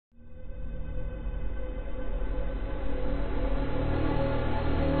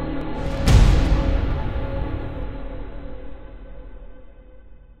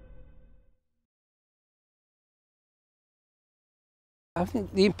I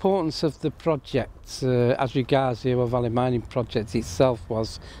think the importance of the project as regards the Irwell Valley Mining Project itself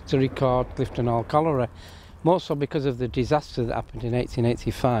was to record Clifton Hall Colliery, more so because of the disaster that happened in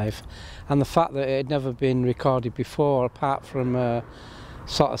 1885 and the fact that it had never been recorded before, apart from a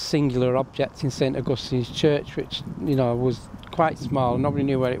sort of singular object in St Augustine's Church, which, you know, was quite small. Nobody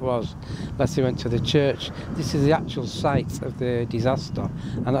knew where it was unless they went to the church. This is the actual site of the disaster,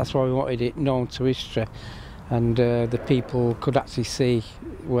 and that's why we wanted it known to history, and the people could actually see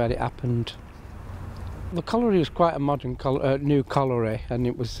where it happened. The colliery was quite a modern new colliery, and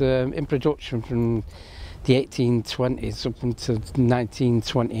it was in production from the 1820s up until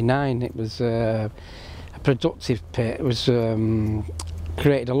 1929. It was a productive pit. It was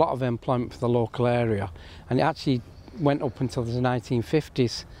created a lot of employment for the local area, and it actually went up until the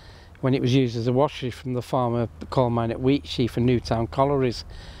 1950s when it was used as a washery from the former coal mine at Wheatsheaf and Newtown collieries.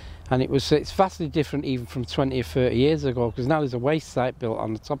 And it's vastly different even from 20 or 30 years ago, because now there's a waste site built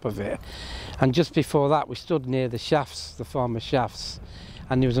on the top of it. And just before that we stood near the shafts, the former shafts,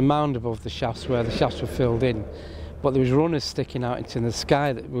 and there was a mound above the shafts where the shafts were filled in, but there was runners sticking out into the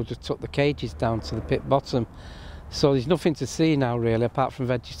sky that would have took the cages down to the pit bottom. So there's nothing to see now really, apart from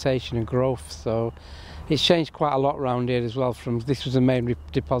vegetation and growth. So it's changed quite a lot around here as well. This was the main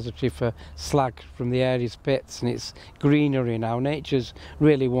depository for slag from the area's pits, and it's greenery now. Nature's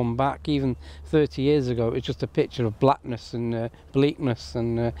really won back. Even 30 years ago it was just a picture of blackness and bleakness,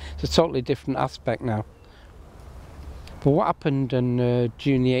 and it's a totally different aspect now. But what happened on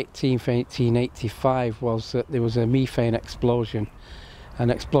June the 18th, 1885 was that there was a methane explosion, an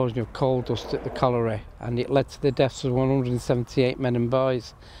explosion of coal dust at the colliery, and it led to the deaths of 178 men and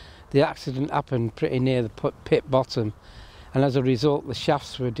boys. The accident happened pretty near the pit bottom, and as a result the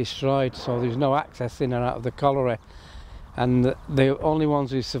shafts were destroyed, so there was no access in and out of the colliery. And the only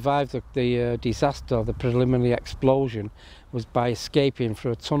ones who survived the disaster, the preliminary explosion, was by escaping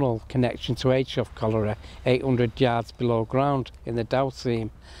through a tunnel connection to Ageshoff Colliery, 800 yards below ground in the Dow seam.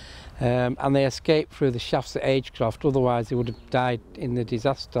 And they escaped through the shafts at Agecroft, otherwise they would have died in the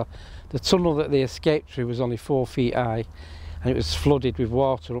disaster. The tunnel that they escaped through was only 4 feet high, and it was flooded with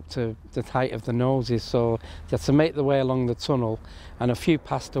water up to the height of the noses, so they had to make their way along the tunnel, and a few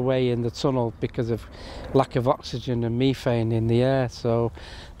passed away in the tunnel because of lack of oxygen and methane in the air. So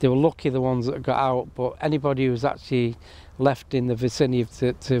they were lucky, the ones that got out, but anybody who was actually left in the vicinity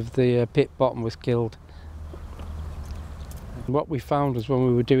of the pit bottom was killed. What we found was, when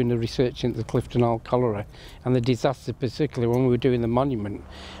we were doing the research into the Clifton Hall Colliery and the disaster, particularly when we were doing the monument,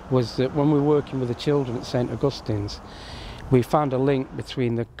 was that when we were working with the children at St Augustine's, we found a link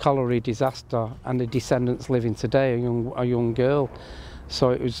between the colliery disaster and the descendants living today, a young girl.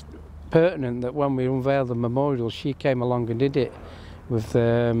 So it was pertinent that when we unveiled the memorial, she came along and did it with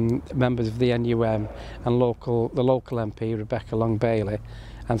members of the NUM and the local MP, Rebecca Long Bailey,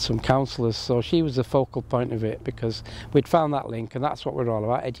 and some councillors. So she was the focal point of it, because we'd found that link, and that's what we're all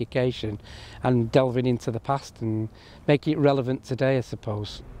about: education and delving into the past and making it relevant today, I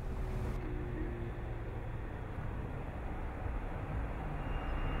suppose.